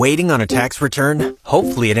Waiting on a tax return?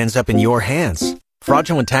 Hopefully it ends up in your hands.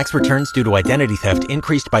 Fraudulent tax returns due to identity theft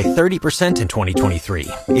increased by 30% in 2023.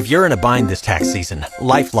 If you're in a bind this tax season,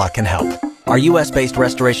 LifeLock can help. Our U.S.-based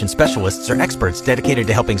restoration specialists are experts dedicated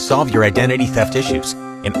to helping solve your identity theft issues.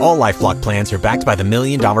 And all LifeLock plans are backed by the $1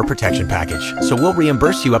 Million Protection Package. So we'll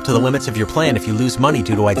reimburse you up to the limits of your plan if you lose money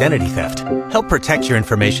due to identity theft. Help protect your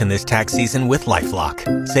information this tax season with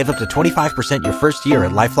LifeLock. Save up to 25% your first year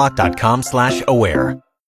at LifeLock.com/aware.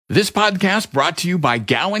 This podcast brought to you by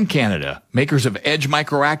Gowan, Canada, makers of Edge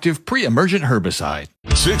Microactive pre-emergent herbicide.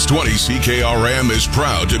 620 CKRM is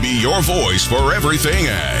proud to be your voice for everything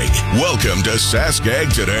ag. Welcome to Sask Ag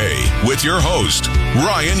Today with your host,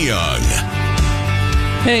 Ryan Young.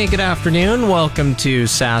 Hey, good afternoon. Welcome to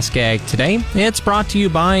Sask Ag Today. It's brought to you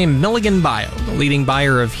by Milligan Bio, the leading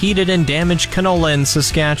buyer of heated and damaged canola in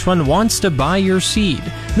Saskatchewan, wants to buy your seed.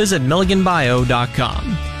 Visit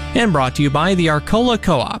milliganbio.com. And brought to you by the Arcola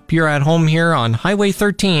Co-op. You're at home here on Highway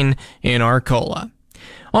 13 in Arcola.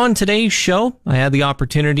 On today's show, I had the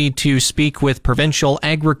opportunity to speak with Provincial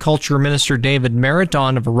Agriculture Minister David Marit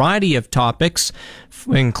on a variety of topics,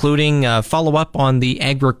 including follow-up on the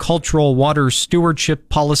Agricultural Water Stewardship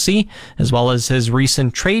Policy, as well as his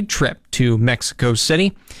recent trade trip to Mexico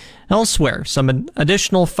City. Elsewhere, some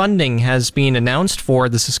additional funding has been announced for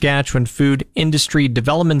the Saskatchewan Food Industry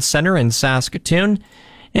Development Centre in Saskatoon.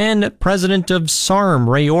 And President of SARM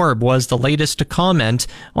Ray Orb was the latest to comment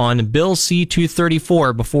on Bill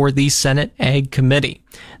C-234 before the Senate Ag Committee.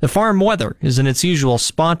 The farm weather is in its usual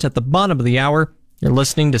spot at the bottom of the hour. You're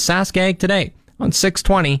listening to Sask Ag Today on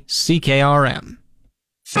 620 CKRM.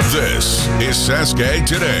 This is Sask Ag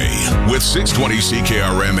Today with 620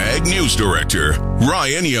 CKRM Ag News Director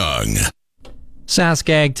Ryan Young. Sask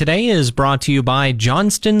Ag Today is brought to you by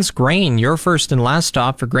Johnston's Grain, your first and last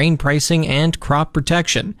stop for grain pricing and crop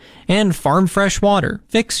protection. And Farm Fresh Water.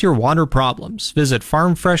 Fix your water problems. Visit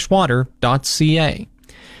farmfreshwater.ca.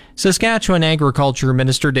 Saskatchewan Agriculture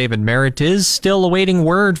Minister David Marit is still awaiting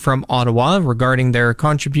word from Ottawa regarding their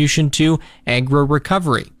contribution to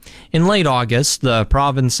AgriRecovery. In late August, the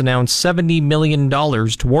province announced $70 million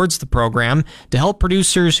towards the program to help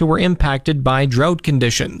producers who were impacted by drought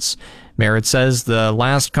conditions. Marit says the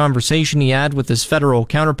last conversation he had with his federal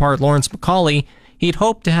counterpart Lawrence McCauley, he'd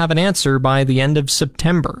hoped to have an answer by the end of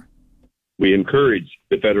September. We encourage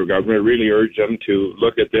the federal government, really urge them to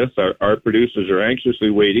look at this. Our producers are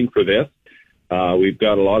anxiously waiting for this. We've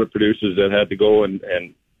got a lot of producers that had to go and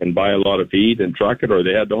buy a lot of feed and truck it, or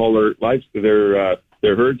they had to haul their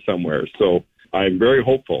herd somewhere. So I'm very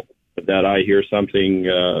hopeful that I hear something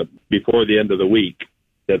before the end of the week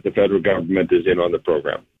that the federal government is in on the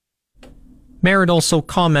program. Marit also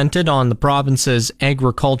commented on the province's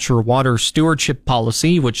Agriculture Water Stewardship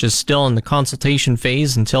Policy, which is still in the consultation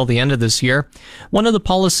phase until the end of this year. One of the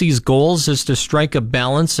policy's goals is to strike a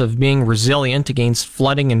balance of being resilient against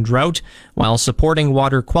flooding and drought while supporting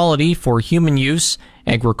water quality for human use,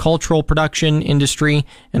 agricultural production, industry,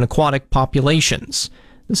 and aquatic populations.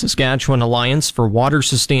 The Saskatchewan Alliance for Water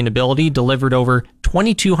Sustainability delivered over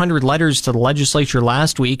 2,200 letters to the legislature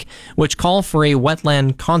last week, which call for a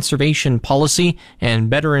wetland conservation policy and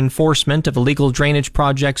better enforcement of illegal drainage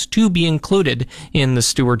projects to be included in the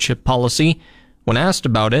stewardship policy. When asked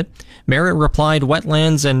about it, Marit replied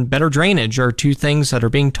wetlands and better drainage are two things that are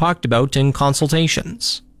being talked about in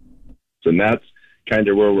consultations. And that's kind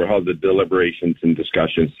of where we're held the deliberations and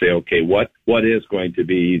discussions. Say, okay, what is going to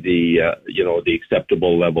be the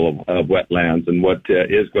acceptable level of wetlands, and what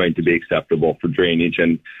is going to be acceptable for drainage,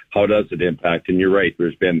 and how does it impact? And you're right,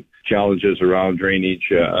 there's been challenges around drainage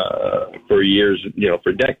for years,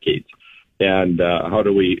 for decades. And how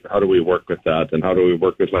do we work with that? And how do we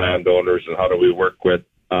work with landowners? And how do we work with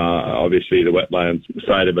obviously the wetlands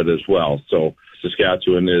side of it as well? So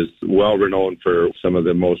Saskatchewan is well renowned for some of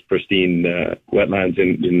the most pristine wetlands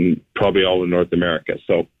in probably all of North America.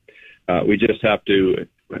 So we just have to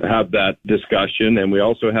have that discussion, and we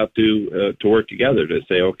also have to work together to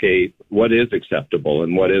say, okay, what is acceptable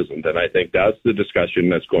and what isn't? And I think that's the discussion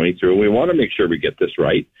that's going through. We want to make sure we get this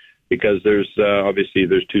right, because there's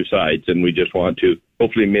two sides, and we just want to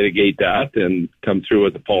hopefully mitigate that and come through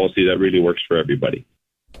with a policy that really works for everybody.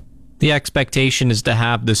 The expectation is to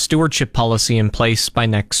have the stewardship policy in place by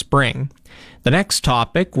next spring. The next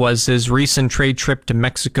topic was his recent trade trip to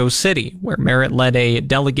Mexico City, where Marit led a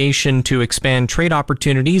delegation to expand trade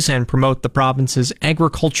opportunities and promote the province's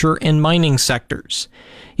agriculture and mining sectors.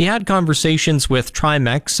 He had conversations with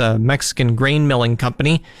Trimex, a Mexican grain milling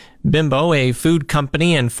company, Bimbo, a food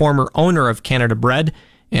company and former owner of Canada Bread,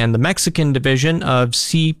 and the Mexican division of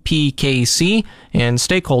CPKC, and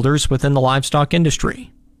stakeholders within the livestock industry.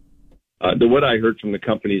 What I heard from the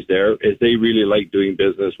companies there is they really like doing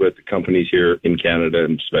business with the companies here in Canada,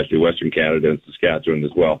 and especially Western Canada and Saskatchewan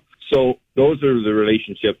as well. So those are the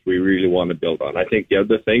relationships we really want to build on. I think the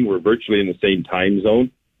other thing, we're virtually in the same time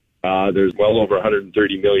zone. There's well over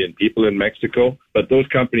 130 million people in Mexico, but those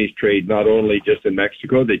companies trade not only just in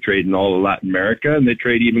Mexico, they trade in all of Latin America, and they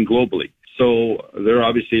trade even globally. So they're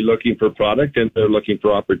obviously looking for product, and they're looking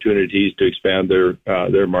for opportunities to expand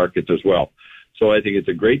their markets as well. So I think it's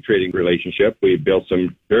a great trading relationship. We've built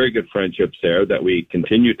some very good friendships there that we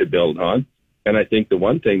continue to build on. And I think the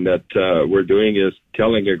one thing that we're doing is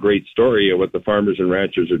telling a great story of what the farmers and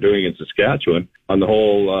ranchers are doing in Saskatchewan on the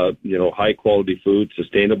whole, high quality food,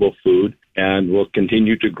 sustainable food, and we'll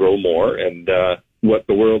continue to grow more and what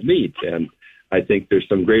the world needs. And I think there's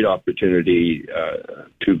some great opportunity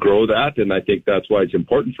to grow that. And I think that's why it's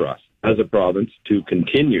important for us as a province to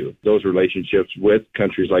continue those relationships with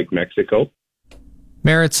countries like Mexico.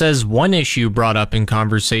 Marit says one issue brought up in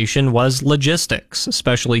conversation was logistics,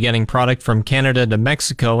 especially getting product from Canada to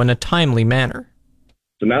Mexico in a timely manner.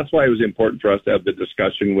 And that's why it was important for us to have the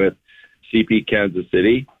discussion with CP Kansas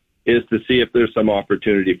City, is to see if there's some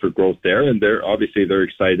opportunity for growth there. And they're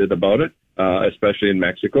excited about it, especially in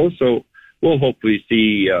Mexico. So we'll hopefully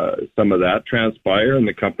see some of that transpire, and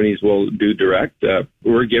the companies will do direct.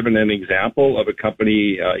 We're given an example of a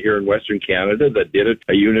company here in Western Canada that did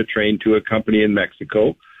a unit train to a company in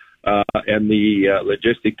Mexico, and the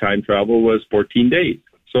logistic time travel was 14 days.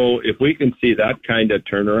 So if we can see that kind of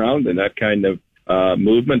turnaround and that kind of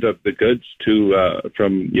movement of the goods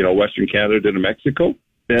from Western Canada to Mexico,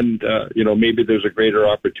 then maybe there's a greater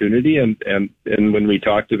opportunity. And when we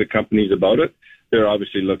talk to the companies about it, they're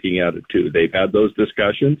obviously looking at it too. They've had those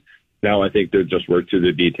discussions. Now I think they'll just work through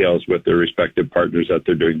the details with their respective partners that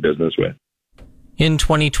they're doing business with. In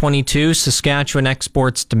 2022, Saskatchewan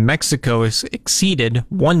exports to Mexico exceeded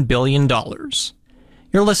 $1 billion.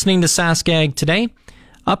 You're listening to Sask Ag Today.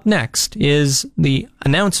 Up next is the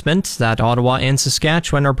announcement that Ottawa and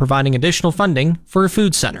Saskatchewan are providing additional funding for a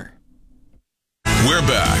food center. We're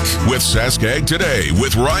back with Sask Ag Today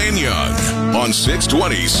with Ryan Young on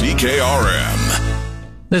 620 CKRM.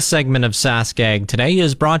 This segment of Sask Ag Today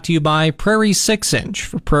is brought to you by Prairie 6-inch.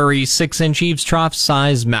 For Prairie 6-inch eaves trough,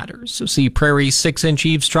 size matters. So see Prairie 6-inch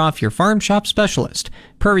eaves trough, your farm shop specialist,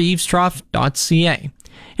 prairieeavestrough.ca.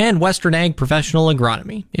 And Western Ag Professional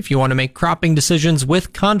Agronomy. If you want to make cropping decisions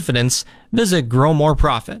with confidence, visit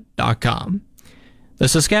growmoreprofit.com. The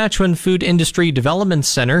Saskatchewan Food Industry Development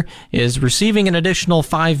Center is receiving an additional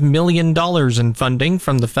 $5 million in funding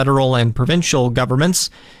from the federal and provincial governments.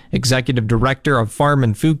 Executive Director of Farm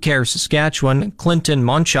and Food Care Saskatchewan, Clinton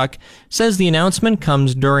Monchuk, says the announcement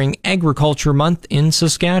comes during Agriculture Month in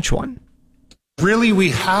Saskatchewan. Really, we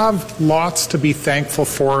have lots to be thankful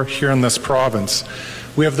for here in this province.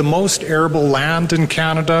 We have the most arable land in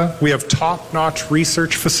Canada, we have top-notch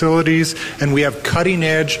research facilities, and we have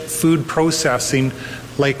cutting-edge food processing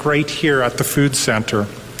like right here at the Food Centre.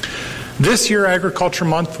 This year, Agriculture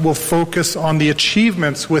Month will focus on the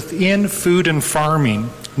achievements within food and farming,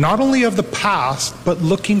 not only of the past, but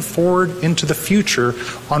looking forward into the future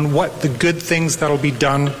on what the good things that will be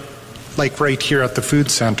done like right here at the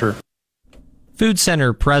Food Centre. Food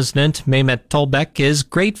Center President Mehmet Tolbeck is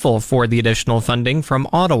grateful for the additional funding from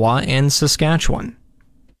Ottawa and Saskatchewan.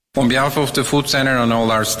 On behalf of the Food Center and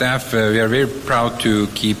all our staff, we are very proud to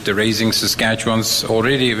keep the Raising Saskatchewan's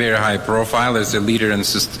already very high profile as a leader in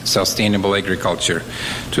sustainable agriculture.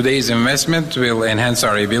 Today's investment will enhance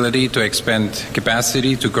our ability to expand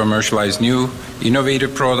capacity to commercialize new,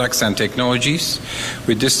 innovative products and technologies.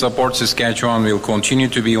 With this support, Saskatchewan will continue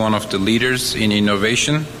to be one of the leaders in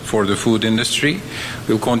innovation for the food industry.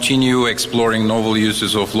 We'll continue exploring novel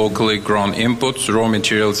uses of locally grown inputs, raw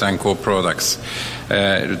materials, and co-products.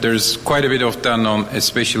 There's quite a bit of done on,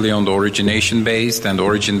 especially on the origination-based and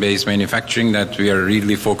origin-based manufacturing that we are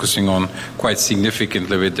really focusing on quite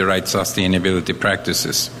significantly with the right sustainability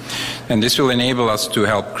practices. And this will enable us to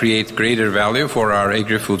help create greater value for our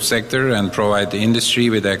agri-food sector and provide the industry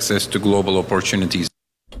with access to global opportunities.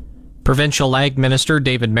 Provincial Ag Minister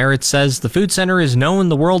David Marit says the Food Center is known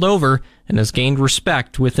the world over and has gained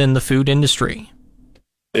respect within the food industry.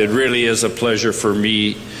 It really is a pleasure for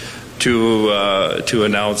me to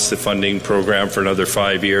announce the funding program for another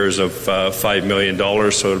 5 years of $5 million.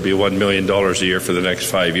 So it'll be $1 million a year for the next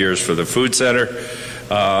 5 years for the Food Center.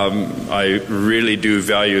 I really do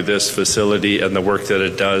value this facility and the work that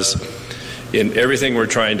it does in everything we're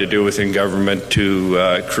trying to do within government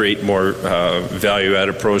to create more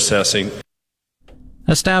value-added processing.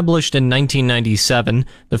 Established in 1997,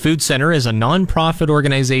 the Food Center is a non-profit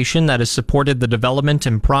organization that has supported the development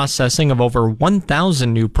and processing of over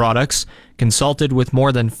 1,000 new products, consulted with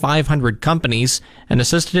more than 500 companies, and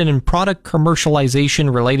assisted in product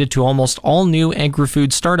commercialization related to almost all new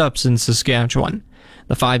agri-food startups in Saskatchewan.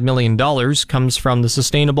 The $5 million comes from the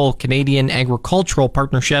Sustainable Canadian Agricultural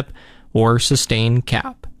Partnership, or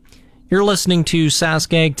SUSTAIN-CAP. You're listening to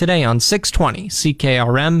Sask Ag Today on 620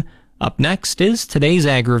 CKRM. Up next is today's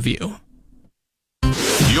Ag Review.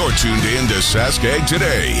 You're tuned in to Sask Ag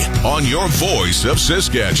Today on your voice of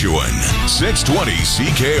Saskatchewan, 620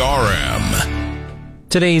 CKRM.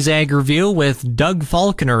 Today's Ag Review with Doug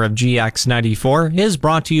Falconer of GX94 is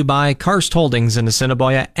brought to you by Karst Holdings in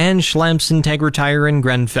Assiniboia and Schlamps Integra Tire in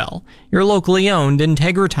Grenfell, your locally owned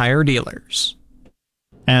Integra Tire dealers.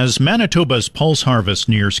 As Manitoba's pulse harvest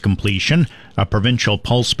nears completion, a provincial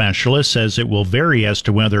pulse specialist says it will vary as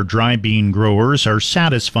to whether dry bean growers are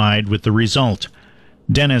satisfied with the result.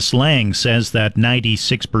 Dennis Lang says that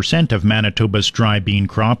 96% of Manitoba's dry bean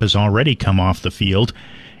crop has already come off the field.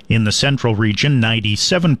 In the central region,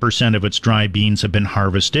 97% of its dry beans have been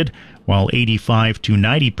harvested, while 85 to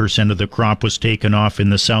 90% of the crop was taken off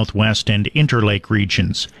in the southwest and interlake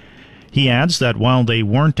regions. He adds that while they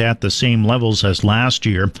weren't at the same levels as last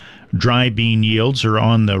year, dry bean yields are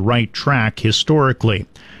on the right track historically.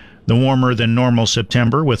 The warmer-than-normal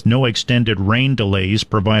September with no extended rain delays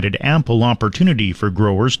provided ample opportunity for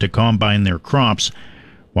growers to combine their crops.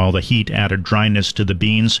 While the heat added dryness to the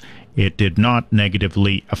beans, it did not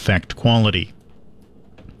negatively affect quality.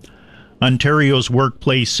 Ontario's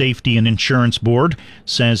Workplace Safety and Insurance Board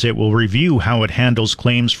says it will review how it handles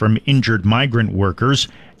claims from injured migrant workers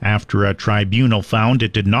after a tribunal found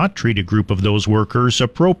it did not treat a group of those workers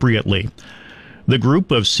appropriately. The group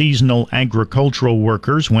of seasonal agricultural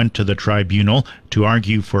workers went to the tribunal to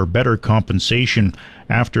argue for better compensation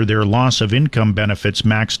after their loss of income benefits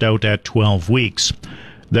maxed out at 12 weeks.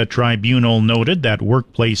 The tribunal noted that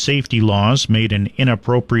workplace safety laws made an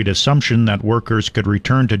inappropriate assumption that workers could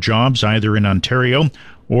return to jobs either in Ontario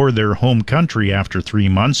or their home country after 3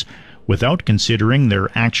 months, without considering their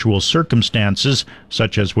actual circumstances,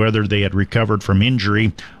 such as whether they had recovered from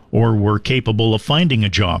injury or were capable of finding a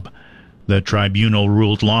job. The tribunal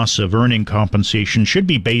ruled loss of earning compensation should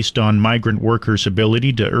be based on migrant workers'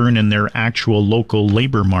 ability to earn in their actual local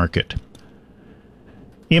labor market.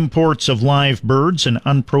 Imports of live birds and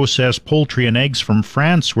unprocessed poultry and eggs from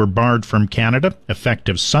France were barred from Canada,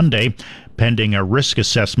 effective Sunday, pending a risk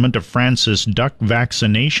assessment of France's duck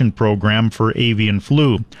vaccination program for avian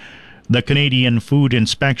flu. The Canadian Food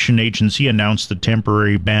Inspection Agency announced the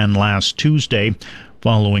temporary ban last Tuesday,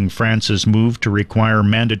 following France's move to require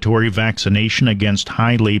mandatory vaccination against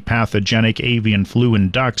highly pathogenic avian flu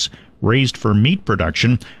in ducks raised for meat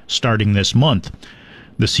production starting this month.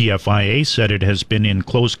 The CFIA said it has been in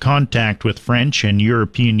close contact with French and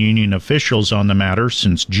European Union officials on the matter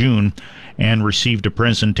since June and received a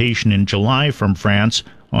presentation in July from France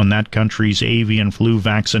on that country's avian flu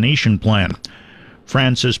vaccination plan.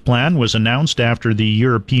 France's plan was announced after the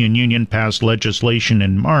European Union passed legislation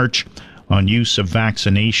in March on use of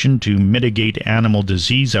vaccination to mitigate animal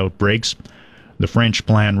disease outbreaks. The French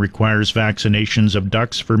plan requires vaccinations of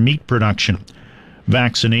ducks for meat production.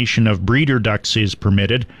 Vaccination of breeder ducks is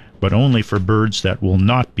permitted, but only for birds that will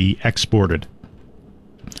not be exported.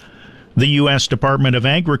 The U.S. Department of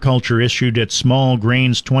Agriculture issued its Small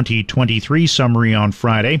Grains 2023 summary on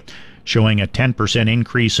Friday, showing a 10%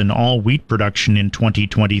 increase in all wheat production in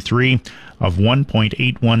 2023 of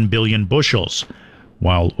 1.81 billion bushels.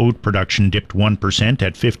 While oat production dipped 1%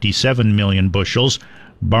 at 57 million bushels,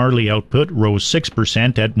 barley output rose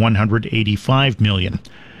 6% at 185 million.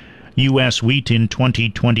 U.S. wheat in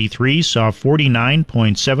 2023 saw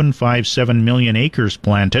 49.757 million acres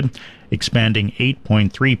planted, expanding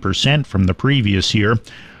 8.3% from the previous year.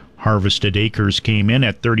 Harvested acres came in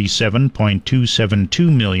at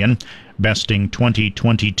 37.272 million, besting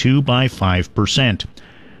 2022 by 5%.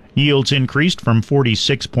 Yields increased from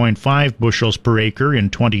 46.5 bushels per acre in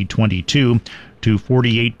 2022 to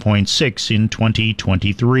 48.6 in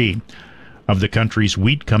 2023. Of the country's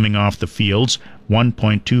wheat coming off the fields,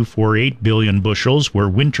 1.248 billion bushels were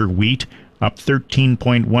winter wheat, up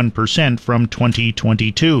 13.1% from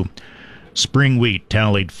 2022. Spring wheat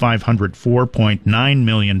tallied 504.9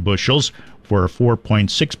 million bushels for a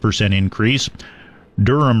 4.6% increase.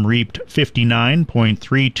 Durum reaped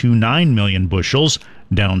 59.329 million bushels,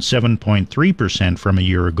 down 7.3% from a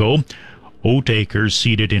year ago. Oat acres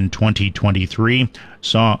seeded in 2023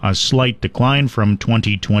 saw a slight decline from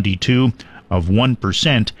 2022 of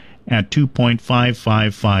 1% at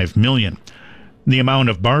 2.555 million. The amount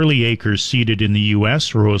of barley acres seeded in the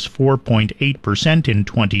U.S. rose 4.8% in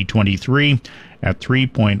 2023 at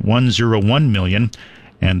 3.101 million,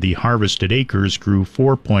 and the harvested acres grew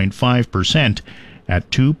 4.5% at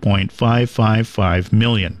 2.555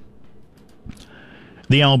 million.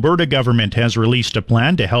 The Alberta government has released a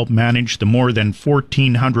plan to help manage the more than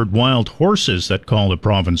 1,400 wild horses that call the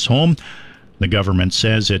province home. The government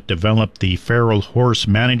says it developed the Feral Horse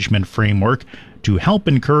Management Framework to help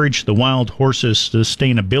encourage the wild horses'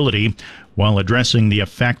 sustainability while addressing the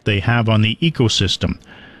effect they have on the ecosystem.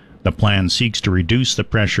 The plan seeks to reduce the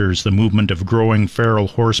pressures the movement of growing feral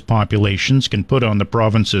horse populations can put on the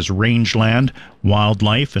province's rangeland,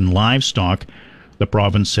 wildlife, and livestock. The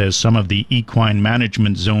province says some of the equine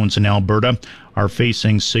management zones in Alberta are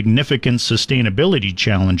facing significant sustainability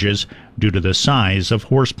challenges due to the size of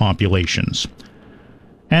horse populations.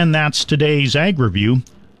 And that's today's Ag Review.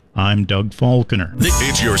 I'm Doug Falconer.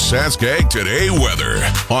 It's your Sask Ag Today weather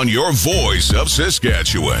on your voice of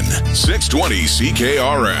Saskatchewan, 620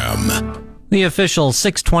 CKRM. The official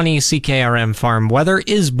 620 CKRM farm weather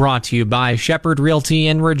is brought to you by Shepherd Realty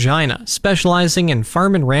in Regina, specializing in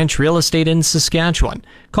farm and ranch real estate in Saskatchewan.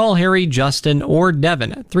 Call Harry, Justin, or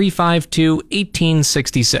Devin at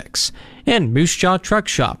 352-1866. And Moose Jaw Truck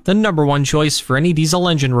Shop, the #1 choice for any diesel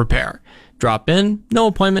engine repair. Drop in, no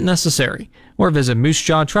appointment necessary, or visit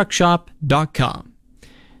moosejawtruckshop.com.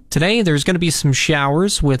 Today, there's going to be some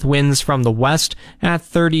showers with winds from the west at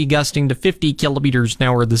 30 gusting to 50 kilometers an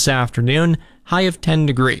hour this afternoon, high of 10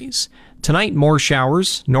 degrees. Tonight, more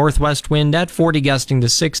showers, northwest wind at 40 gusting to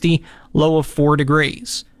 60, low of 4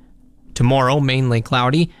 degrees. Tomorrow, mainly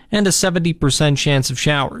cloudy and a 70% chance of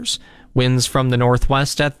showers. Winds from the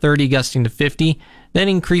northwest at 30 gusting to 50, then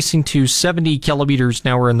increasing to 70 kilometers an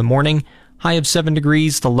hour in the morning, high of 7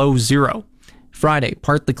 degrees, the low 0. Friday,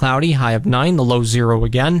 partly cloudy, high of 9, the low 0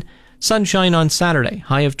 again. Sunshine on Saturday,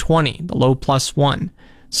 high of 20, the low +1.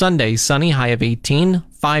 Sunday, sunny, high of 18,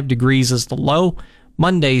 5 degrees is the low.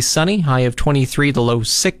 Monday, sunny, high of 23, the low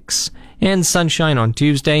 6. And sunshine on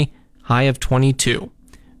Tuesday, high of 22.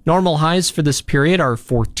 Normal highs for this period are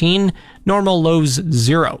 14, normal lows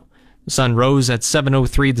 0. The sun rose at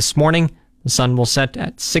 7:03 this morning. The sun will set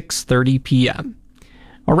at 6:30 p.m.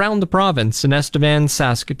 Around the province, in Estevan,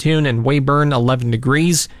 Saskatoon, and Weyburn, 11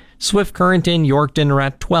 degrees. Swift Current in Yorkton are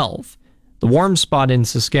at 12. The warm spot in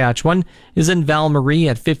Saskatchewan is in Val-Marie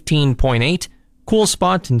at 15.8. Cool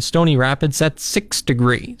spot in Stony Rapids at 6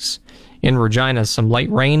 degrees. In Regina, some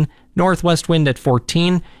light rain. Northwest wind at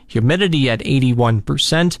 14. Humidity at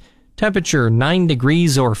 81%. Temperature 9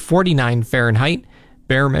 degrees or 49 Fahrenheit.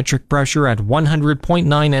 Barometric pressure at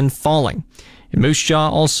 100.9 and falling. In Moose Jaw,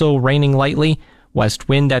 also raining lightly. West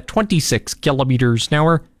wind at 26 kilometers an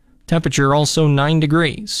hour. Temperature also 9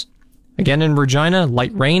 degrees. Again in Regina,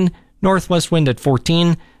 light rain. Northwest wind at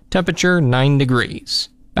 14. Temperature 9 degrees.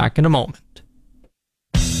 Back in a moment.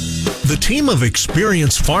 The team of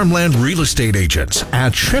experienced farmland real estate agents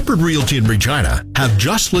at Shepherd Realty in Regina have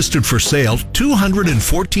just listed for sale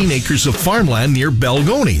 214 acres of farmland near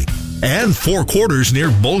Belgoni and 4 quarters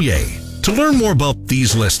near Beaulieu. To learn more about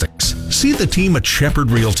these listings, see the team at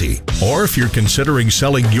Shepherd Realty. Or if you're considering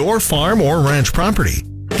selling your farm or ranch property,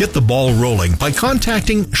 get the ball rolling by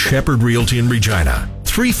contacting Shepherd Realty in Regina,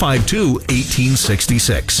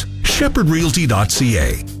 352-1866,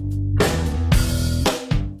 shepherdrealty.ca.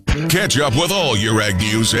 Catch up with all your ag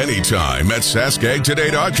news anytime at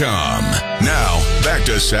saskagtoday.com. Now, back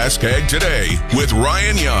to Sask Ag Today with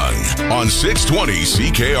Ryan Young on 620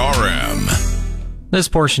 CKRM. This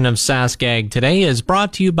portion of Sask Ag Today is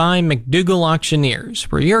brought to you by McDougall Auctioneers,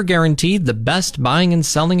 where you're guaranteed the best buying and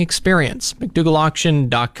selling experience.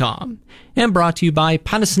 McDougallAuction.com. And brought to you by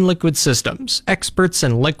Pattison Liquid Systems, experts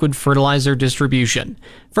in liquid fertilizer distribution.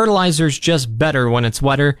 Fertilizer's just better when it's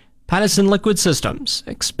wetter. Pattison Liquid Systems.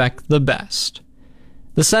 Expect the best.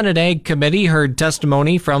 The Senate Ag Committee heard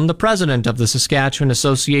testimony from the president of the Saskatchewan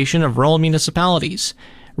Association of Rural Municipalities.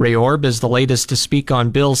 Ray Orb is the latest to speak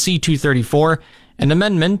on Bill C-234, an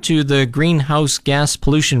amendment to the Greenhouse Gas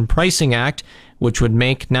Pollution Pricing Act, which would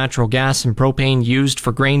make natural gas and propane used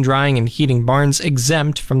for grain drying and heating barns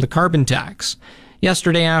exempt from the carbon tax.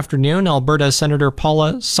 Yesterday afternoon, Alberta Senator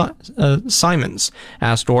Paula Simons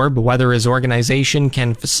asked Orb whether his organization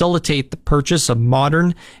can facilitate the purchase of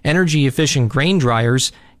modern, energy-efficient grain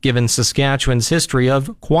dryers, given Saskatchewan's history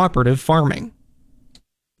of cooperative farming.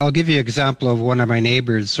 I'll give you an example of one of my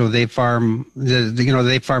neighbors. So they farm,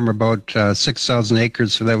 they farm about 6,000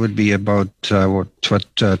 acres. So that would be about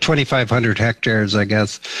 2,500 hectares, I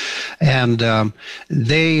guess. And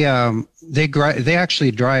they they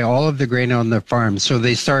actually dry all of the grain on their farm, so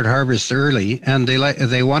they start harvest early, and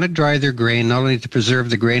they want to dry their grain not only to preserve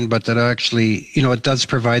the grain, but that actually, it does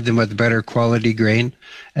provide them with better quality grain,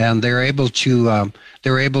 and they're able to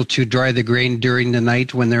dry the grain during the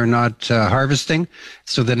night when they're not harvesting.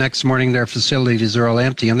 So the next morning their facilities are all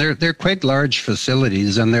empty, and they're quite large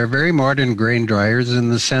facilities, and they're very modern grain dryers in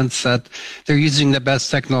the sense that they're using the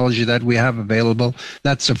best technology that we have available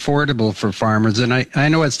that's affordable for farmers. And I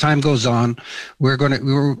know as time goes on, we're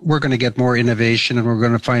going to get more innovation, and we're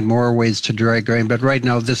going to find more ways to dry grain. But right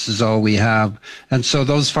now, this is all we have, and so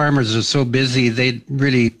those farmers are so busy.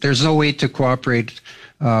 There's no way to cooperate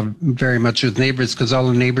very much with neighbors, because all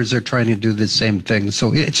the neighbors are trying to do the same thing.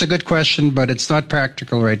 So it's a good question, but it's not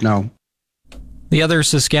practical right now. The other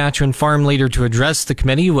Saskatchewan farm leader to address the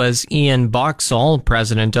committee was Ian Boxall,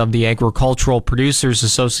 president of the Agricultural Producers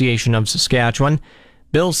Association of Saskatchewan.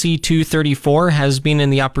 Bill C-234 has been in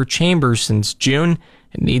the upper chamber since June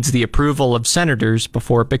and needs the approval of senators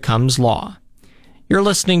before it becomes law. You're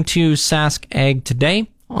listening to Sask Ag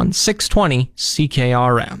Today on 620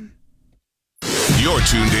 CKRM. You're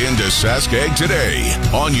tuned in to Sask Ag Today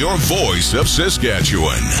on your voice of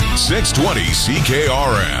Saskatchewan, 620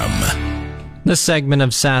 CKRM. This segment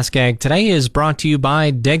of Sask Ag Today is brought to you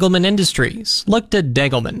by Degelman Industries. Look to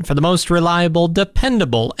Degelman for the most reliable,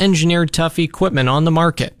 dependable, engineered tough equipment on the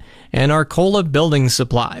market. And Arcola Building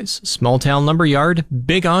Supplies, small town lumberyard,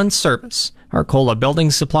 big on service.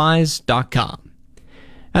 ArcolaBuildingSupplies.com.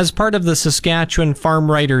 As part of the Saskatchewan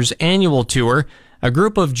Farm Writers Annual Tour, a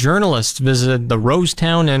group of journalists visited the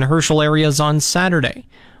Rosetown and Herschel areas on Saturday.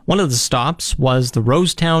 One of the stops was the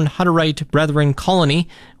Rosetown Hutterite Brethren Colony,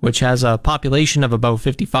 which has a population of about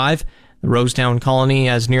 55. The Rosetown Colony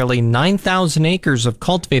has nearly 9,000 acres of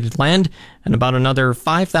cultivated land and about another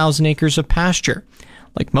 5,000 acres of pasture.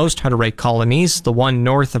 Like most Hutterite colonies, the one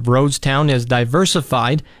north of Rosetown is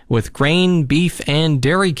diversified with grain, beef, and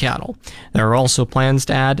dairy cattle. There are also plans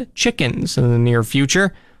to add chickens in the near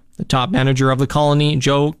future. The top manager of the colony,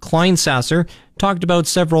 Joe Kleinsasser, talked about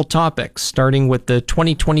several topics, starting with the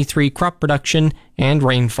 2023 crop production and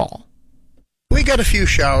rainfall. We got a few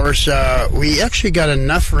showers. We actually got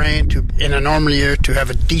enough rain in a normal year to have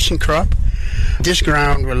a decent crop. This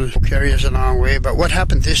ground will carry us a long way, but what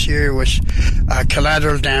happened this year was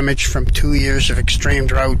collateral damage from 2 years of extreme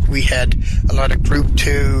drought. We had a lot of Group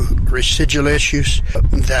 2 residual issues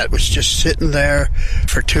that was just sitting there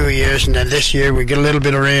for 2 years, and then this year we get a little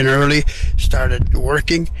bit of rain early, started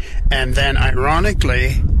working, and then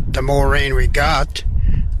ironically, the more rain we got,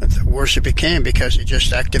 the worse it became because it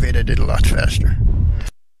just activated it a lot faster.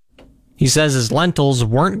 He says his lentils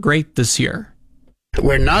weren't great this year.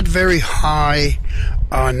 We're not very high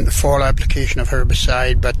on fall application of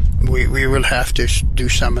herbicide, but we will have to do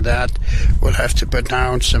some of that. We'll have to put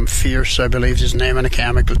down some Fierce, I believe is the name of the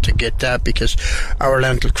chemical, to get that, because our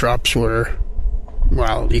lentil crops were,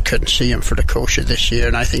 well, you couldn't see them for the kochia this year,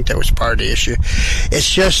 and I think that was part of the issue. It's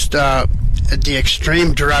just the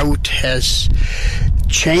extreme drought has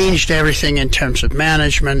changed everything in terms of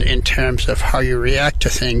management, in terms of how you react to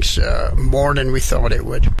things, more than we thought it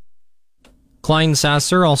would.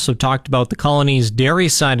 Kleinsasser also talked about the colony's dairy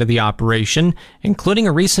side of the operation, including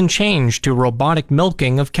a recent change to robotic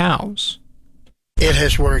milking of cows. It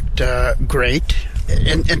has worked great.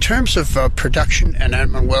 In terms of production and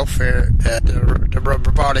animal welfare, the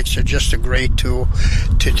robotics are just a great tool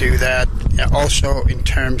to do that. Also, in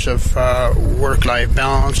terms of work-life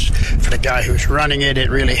balance, for the guy who's running it,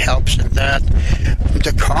 it really helps in that.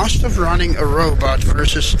 The cost of running a robot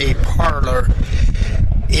versus a parlor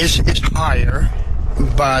is higher,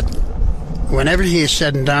 but when everything is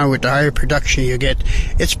said and done, with the higher production you get,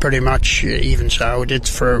 it's pretty much evens out. It's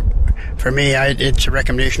for me, it's a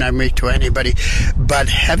recommendation I make to anybody. But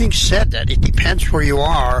having said that, it depends where you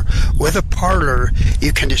are. With a parlor,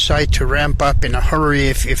 you can decide to ramp up in a hurry.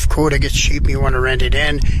 If quota gets cheap and you want to rent it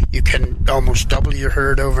in, you can almost double your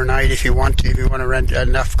herd overnight if you want to, if you want to rent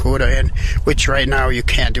enough quota in, which right now you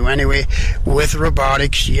can't do anyway. With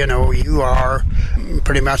robotics, you are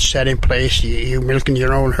pretty much set in place. You're milking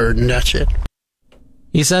your own herd, and that's it.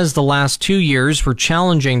 He says the last 2 years were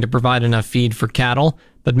challenging to provide enough feed for cattle,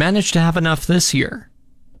 but managed to have enough this year.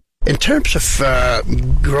 In terms of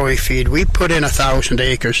growing feed, we put in 1,000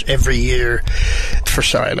 acres every year for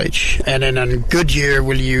silage, and in a good year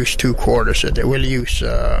we'll use 2/4 of it. We'll use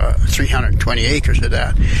 320 acres of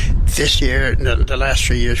that. This year, the last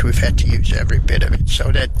 3 years, we've had to use every bit of it,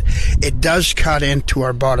 so that it does cut into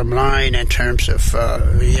our bottom line in terms of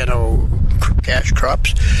cash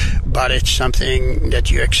crops, but it's something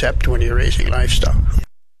that you accept when you're raising livestock.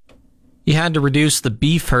 He had to reduce the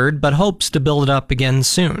beef herd, but hopes to build it up again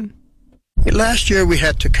soon. Last year we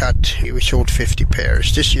had to cut. We sold 50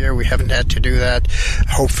 pairs. This year we haven't had to do that.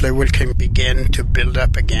 Hopefully we can begin to build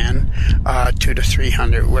up again to the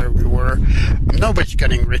 300 where we were. Nobody's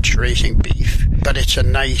getting rich raising beef, but it's a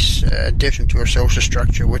nice addition to our social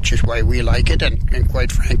structure, which is why we like it. And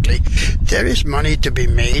quite frankly, there is money to be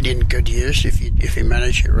made in good years if you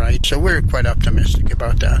manage it right. So we're quite optimistic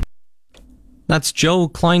about that. That's Joe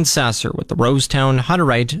Kleinsasser with the Rosetown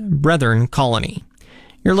Hutterite Brethren Colony.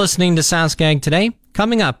 You're listening to Sask Ag Today.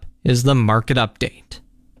 Coming up is the Market Update.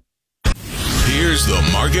 Here's the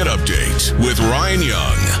Market Update with Ryan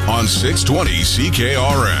Young on 620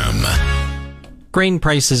 CKRM. Grain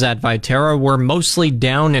prices at Viterra were mostly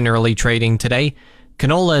down in early trading today.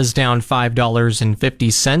 Canola is down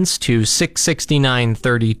 $5.50 to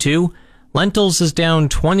 $669.32. Lentils is down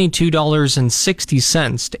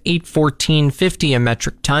 $22.60 to $814.50 a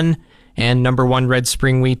metric ton. And number one red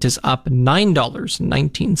spring wheat is up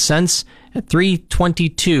 $9.19 at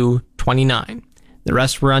 $322.29. The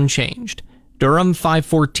rest were unchanged. Durum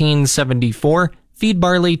 $514.74, feed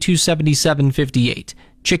barley $277.58,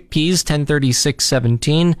 chickpeas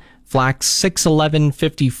 $1036.17, flax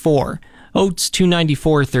 $611.54, oats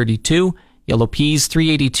 $294.32, yellow peas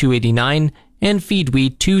 $382.89, and feed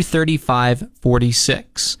wheat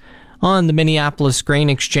 $235.46. On the Minneapolis Grain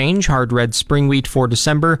Exchange, hard red spring wheat for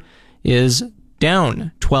December is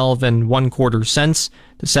down 12 1/4 cents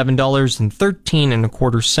to $7.13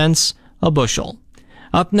 1/4 cents a bushel.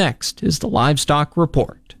 Up next is the Livestock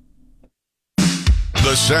Report.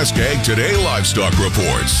 The Sask Ag Today Livestock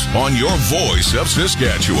Reports on your voice of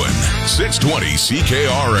Saskatchewan, 620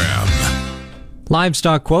 CKRM.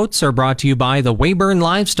 Livestock quotes are brought to you by the Weyburn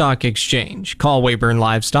Livestock Exchange. Call Weyburn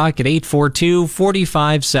Livestock at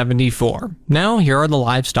 842-4574. Now, here are the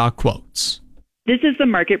livestock quotes. This is the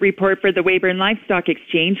market report for the Weyburn Livestock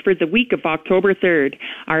Exchange for the week of October 3rd.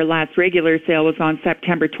 Our last regular sale was on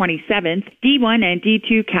September 27th. D1 and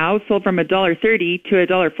D2 cows sold from $1.30 to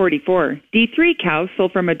 $1.44. D3 cows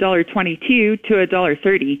sold from $1.22 to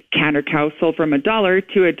 $1.30. Canner cows sold from $1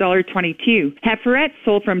 to $1.22. Heiferettes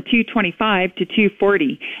sold from $2.25 to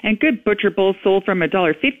 $2.40. And good butcher bulls sold from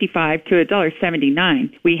 $1.55 to $1.79.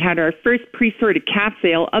 We had our first pre-sorted calf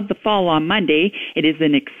sale of the fall on Monday. It is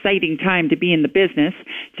an exciting time to be in the business.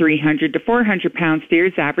 300 to 400 pound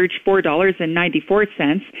steers averaged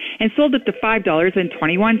 $4.94 and sold up to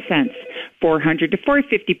 $5.21. 400 to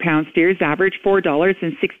 450 pound steers averaged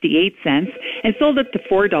 $4.68 and sold up to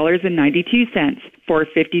 $4.92.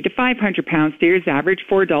 450 to 500 pound steers averaged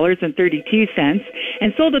 $4.32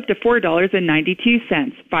 and sold up to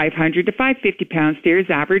 $4.92. 500 to 550 pound steers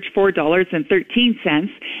averaged $4.13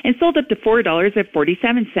 and sold up to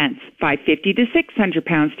 $4.47. 550 to 600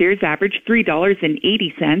 pound steers averaged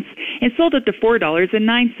 $3.80 and sold up to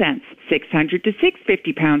 $4.09. 600 to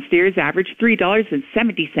 650 pound steers averaged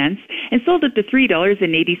 $3.70 and sold up to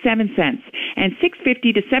 $3.87. And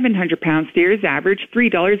 650 to 700 pound steers averaged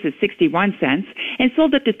 $3.61 and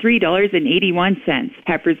sold up to $3.81.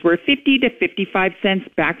 Heifers were 50 to 55 cents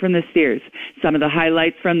back from the steers. Some of the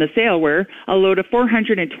highlights from the sale were a load of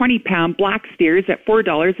 420 pound black steers at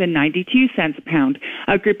 $4.92 a pound,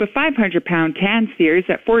 a group of 500 pound tan steers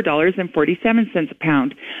at $4.47 a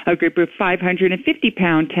pound, a group of 550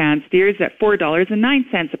 pound tan steers at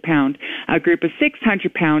 $4.09 a pound, a group of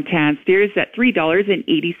 600 pound tan steers at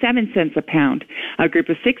 $3.87 a pound, a group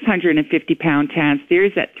of 650 pound tan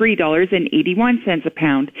steers at $3.81 a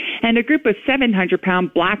pound, and a group of 700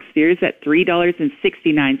 pound black steers at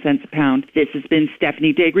 $3.69 a pound. This has been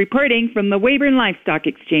Stephanie Digg reporting from the Weyburn Livestock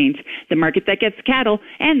Exchange, the market that gets cattle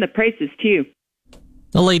and the prices too.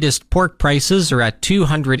 The latest pork prices are at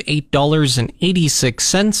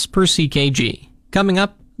 $208.86 per CKG. Coming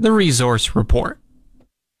up, the Resource Report.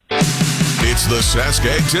 It's the Sask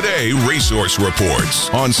Ag Today Resource Reports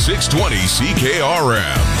on 620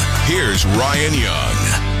 CKRM. Here's Ryan Young.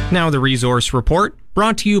 Now the Resource Report,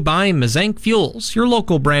 brought to you by Mazank Fuels, your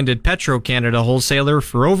local branded Petro-Canada wholesaler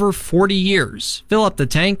for over 40 years. Fill up the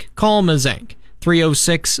tank, call Mazank,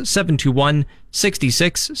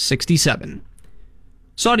 306-721-6667.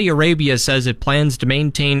 Saudi Arabia says it plans to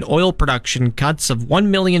maintain oil production cuts of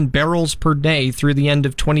 1 million barrels per day through the end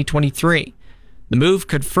of 2023. The move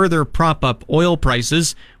could further prop up oil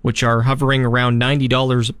prices, which are hovering around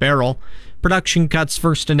 $90 a barrel. Production cuts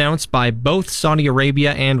first announced by both Saudi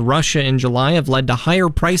Arabia and Russia in July have led to higher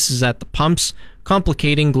prices at the pumps,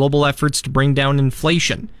 complicating global efforts to bring down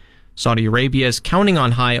inflation. Saudi Arabia is counting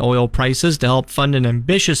on high oil prices to help fund an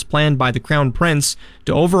ambitious plan by the Crown Prince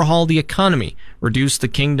to overhaul the economy, reduce the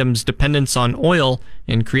kingdom's dependence on oil,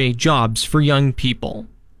 and create jobs for young people.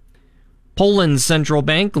 Poland's central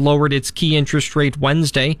bank lowered its key interest rate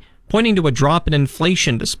Wednesday, pointing to a drop in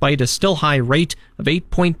inflation despite a still high rate of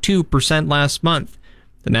 8.2% last month.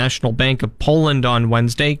 The National Bank of Poland on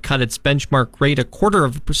Wednesday cut its benchmark rate a quarter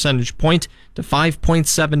of a percentage point to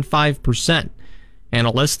 5.75%.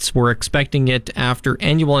 Analysts were expecting it after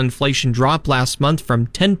annual inflation dropped last month from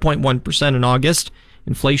 10.1% in August.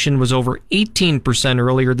 Inflation was over 18%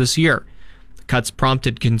 earlier this year. The cuts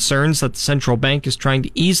prompted concerns that the central bank is trying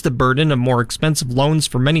to ease the burden of more expensive loans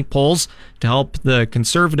for many Poles to help the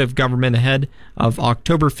Conservative government ahead of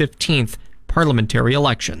October 15th parliamentary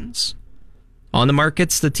elections. On the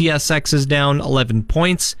markets, the TSX is down 11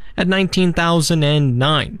 points at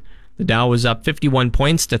 19,009. The Dow is up 51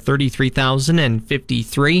 points to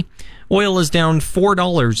 33,053. Oil is down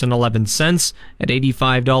 $4.11 at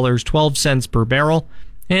 $85.12 per barrel.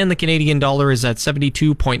 And the Canadian dollar is at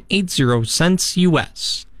 72.80 cents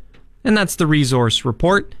US. And that's the Resource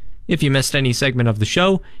Report. If you missed any segment of the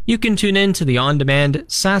show, you can tune in to the on-demand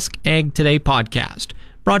Sask Ag Today podcast,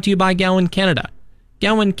 brought to you by Gowan Canada.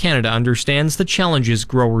 Gowan Canada understands the challenges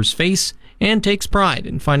growers face and takes pride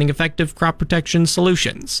in finding effective crop protection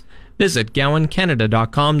solutions. Visit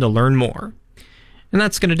GowanCanada.com to learn more. And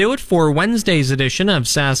that's going to do it for Wednesday's edition of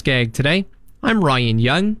Sask Ag Today. I'm Ryan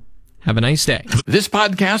Young. Have a nice day. This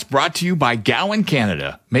podcast brought to you by Gowan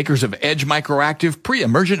Canada, makers of Edge Microactive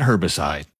pre-emergent herbicide.